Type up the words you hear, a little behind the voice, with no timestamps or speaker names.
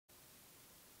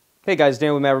Hey guys,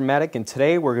 Dan with Mavromatic, and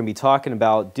today we're going to be talking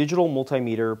about digital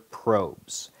multimeter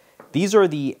probes. These are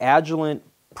the Agilent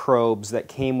probes that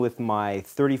came with my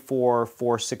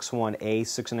 34461A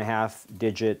 6.5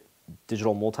 digit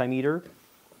digital multimeter,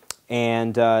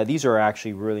 and these are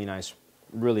actually really nice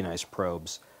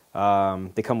probes.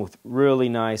 They come with really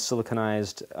nice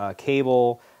siliconized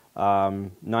cable,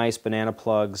 nice banana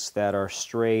plugs that are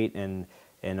straight and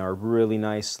are really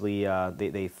nicely,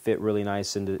 they fit really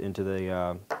nice into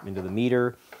the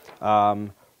meter.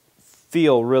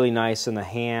 Feel really nice in the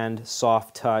hand,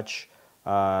 soft touch.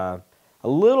 A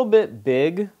little bit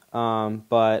big,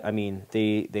 but I mean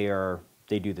they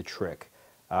do the trick.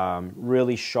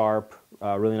 Really sharp,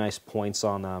 really nice points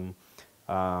on them.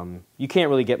 You can't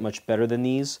really get much better than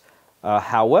these.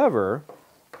 However,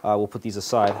 we'll put these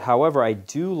aside. However, I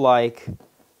do like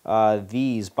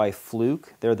these by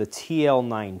Fluke. They're the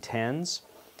TL910s.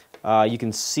 You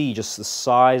can see just the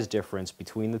size difference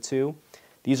between the two.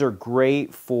 These are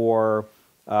great for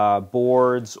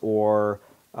boards or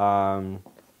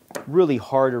really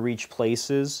hard to reach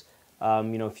places.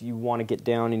 You know, if you want to get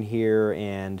down in here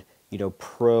and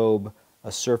probe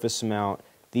a surface mount,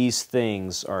 these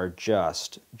things are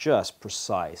just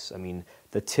precise. I mean,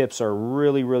 the tips are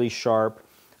really sharp.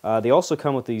 They also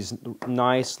come with these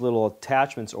nice little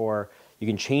attachments, or you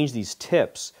can change these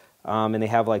tips, and they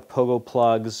have like pogo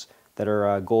plugs that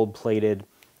are gold plated.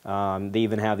 They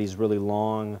even have these really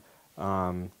long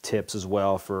tips as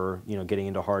well for getting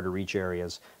into hard to reach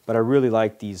areas. But I really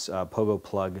like these pogo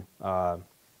plug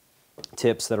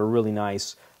tips that are really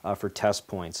nice for test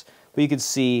points. But you can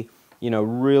see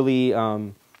really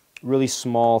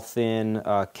small, thin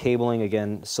cabling,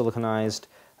 again siliconized,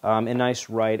 and nice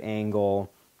right angle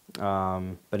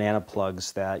banana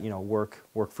plugs that work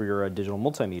for your digital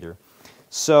multimeter.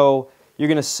 So you're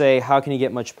going to say, how can you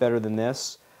get much better than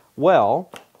this? Well,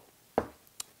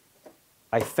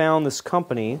 I found this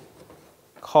company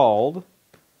called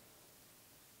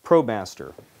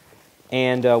ProbeMaster,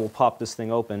 and we'll pop this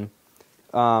thing open.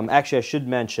 Actually, I should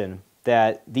mention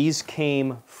that these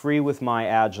came free with my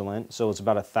Agilent, so it's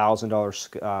about a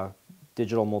 $1,000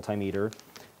 digital multimeter.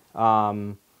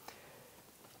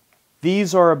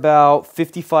 These are about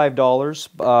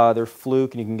 $55. They're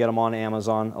Fluke, and you can get them on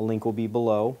Amazon. A link will be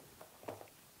below.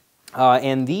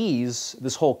 And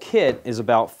this whole kit is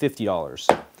about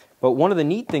 $50. But one of the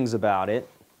neat things about it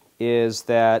is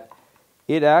that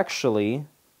it actually,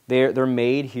 they're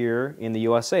made here in the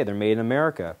USA. They're made in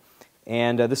America.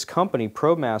 And this company,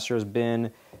 ProbeMaster, has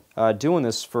been doing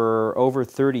this for over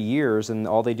 30 years, and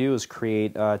all they do is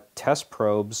create test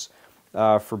probes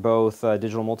for both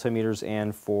digital multimeters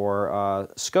and for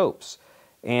scopes,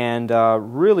 and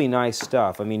really nice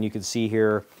stuff. I mean, you can see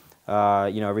here,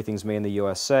 everything's made in the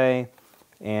USA,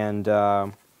 and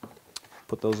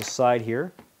put those aside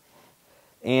here.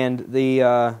 And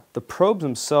the probes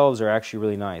themselves are actually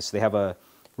really nice. They have a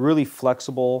really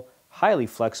flexible, highly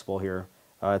flexible here.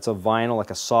 It's a vinyl,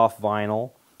 like a soft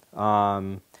vinyl.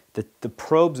 The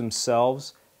probes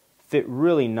themselves fit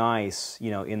really nice,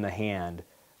 in the hand.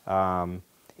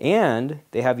 And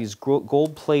they have these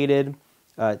gold-plated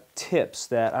tips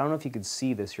that, I don't know if you can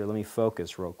see this here. Let me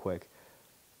focus real quick.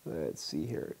 Let's see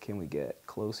here. Can we get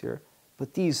close here?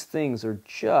 But these things are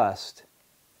just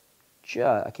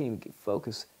I can't even get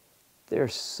focus. They're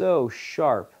so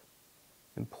sharp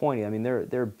and pointy. I mean,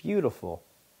 they're beautiful.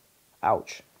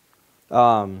 Ouch.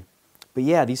 But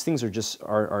yeah, these things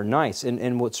are nice.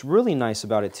 And what's really nice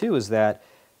about it too is that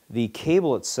the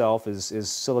cable itself is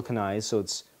siliconized, so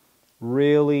it's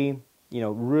really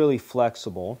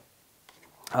flexible.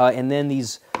 And then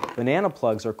these banana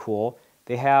plugs are cool.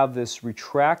 They have this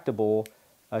retractable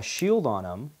shield on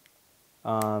them.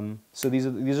 So these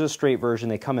are the straight version.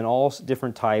 They come in all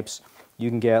different types. You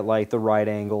can get like the right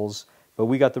angles, but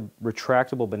we got the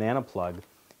retractable banana plug,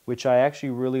 which I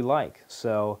actually really like.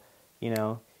 So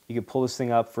you could pull this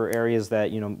thing up for areas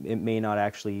that it may not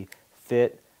actually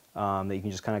fit. That you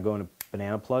can just kind of go into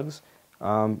banana plugs,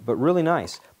 but really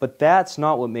nice. But that's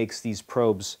not what makes these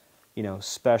probes,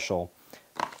 special.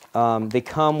 They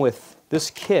come with, this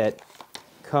kit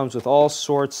comes with all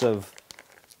sorts of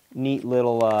neat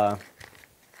little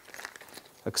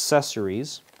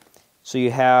accessories. So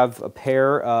you have a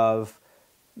pair of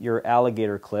your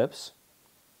alligator clips.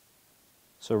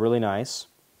 So really nice.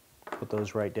 Put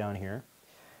those right down here.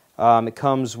 It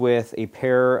comes with a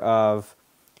pair of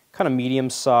kind of medium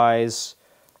size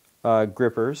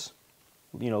grippers,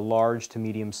 large to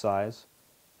medium size.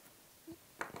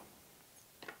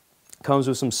 Comes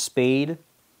with some spade.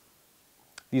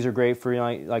 These are great for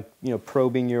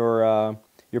probing your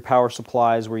power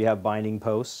supplies where you have binding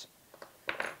posts.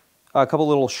 A couple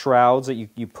little shrouds that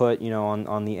you put,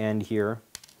 on the end here.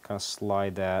 Kind of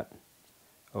slide that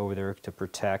over there to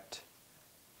protect.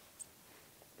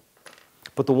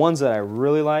 But the ones that I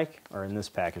really like are in this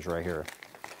package right here.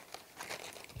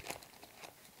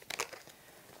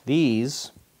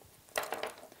 These,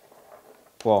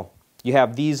 well, you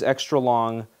have these extra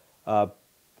long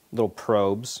little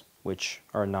probes, which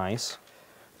are nice.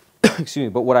 Excuse me,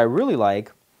 but what I really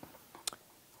like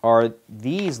are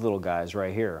these little guys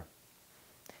right here.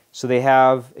 So they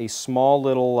have a small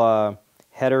little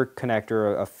header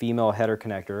connector, a female header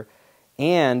connector,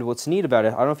 and what's neat about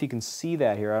it, I don't know if you can see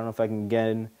that here, I don't know if I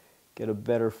can get a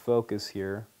better focus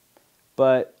here,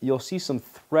 but you'll see some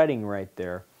threading right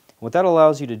there. What that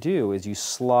allows you to do is you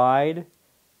slide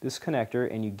this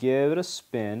connector and you give it a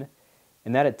spin,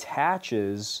 and that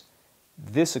attaches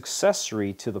this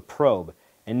accessory to the probe.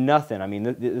 And nothing, I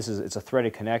mean, it's a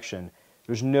threaded connection.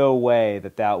 There's no way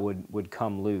that would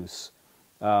come loose,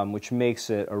 which makes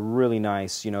it a really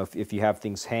nice, if you have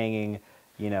things hanging,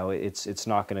 it's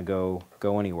not going to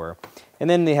go anywhere. And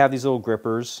then they have these little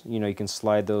grippers, you can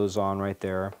slide those on right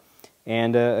there.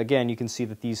 And again, you can see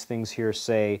that these things here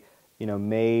say,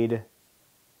 made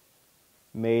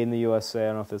in the USA. I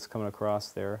don't know if that's coming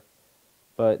across there,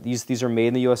 but these are made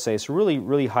in the USA. So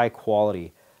really high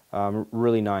quality,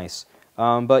 really nice.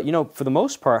 But for the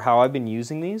most part, how I've been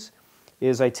using these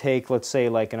is I take, let's say,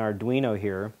 like an Arduino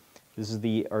here. This is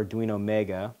the Arduino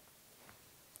Mega.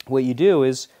 What you do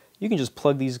is you can just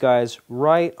plug these guys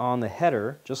right on the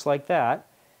header, just like that,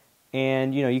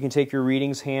 and you can take your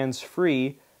readings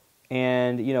hands-free,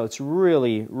 and it's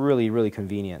really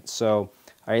convenient. So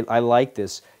I like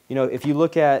this. If you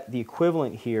look at the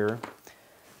equivalent here,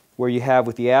 where you have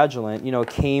with the Agilent, it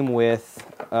came with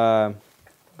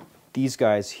these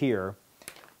guys here,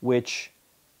 which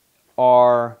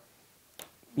are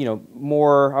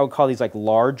more, I would call these like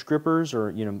large grippers,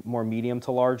 or more medium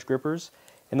to large grippers.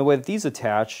 And the way that these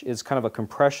attach is kind of a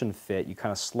compression fit. You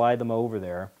kind of slide them over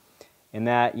there, and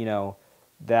that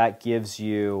that gives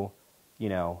you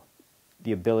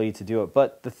the ability to do it.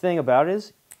 But the thing about it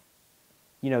is,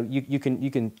 you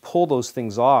can pull those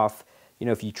things off.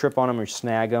 If you trip on them or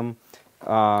snag them,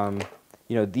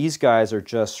 these guys are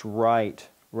just right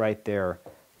there.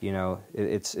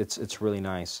 It's really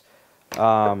nice.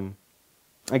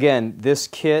 Again, this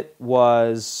kit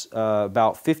was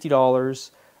about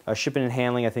 $50. Shipping and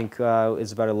handling, I think,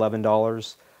 is about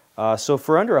 $11. So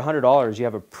for under $100, you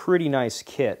have a pretty nice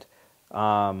kit.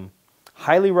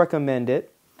 Highly recommend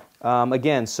it.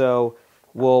 Again, so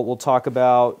we'll talk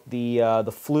about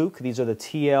the Fluke. These are the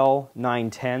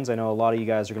TL910s. I know a lot of you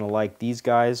guys are going to like these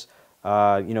guys.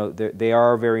 They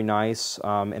are very nice,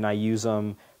 and I use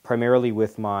them primarily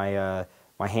with my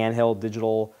my handheld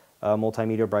digital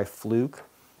multimeter by Fluke.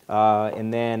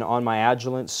 And then on my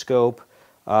Agilent scope,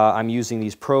 I'm using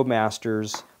these Probe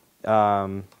Masters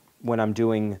when I'm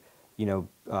doing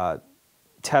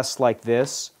tests like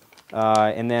this.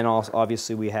 And then also,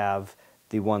 obviously, we have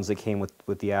the ones that came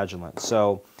with the Agilent.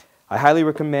 So I highly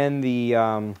recommend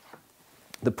the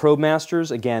Probe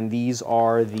Masters. Again, these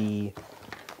are the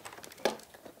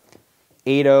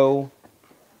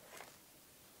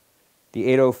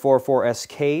 8044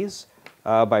 SKs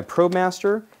by Probe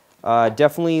Master.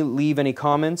 Definitely leave any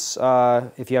comments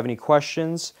if you have any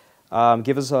questions.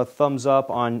 Give us a thumbs up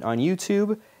on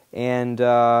YouTube, and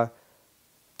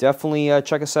definitely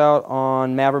check us out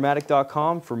on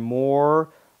Mavromatic.com for more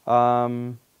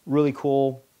really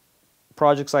cool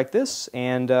projects like this.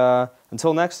 And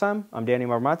until next time, I'm Danny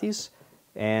Mavromatis,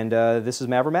 and this is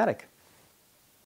Mavromatic.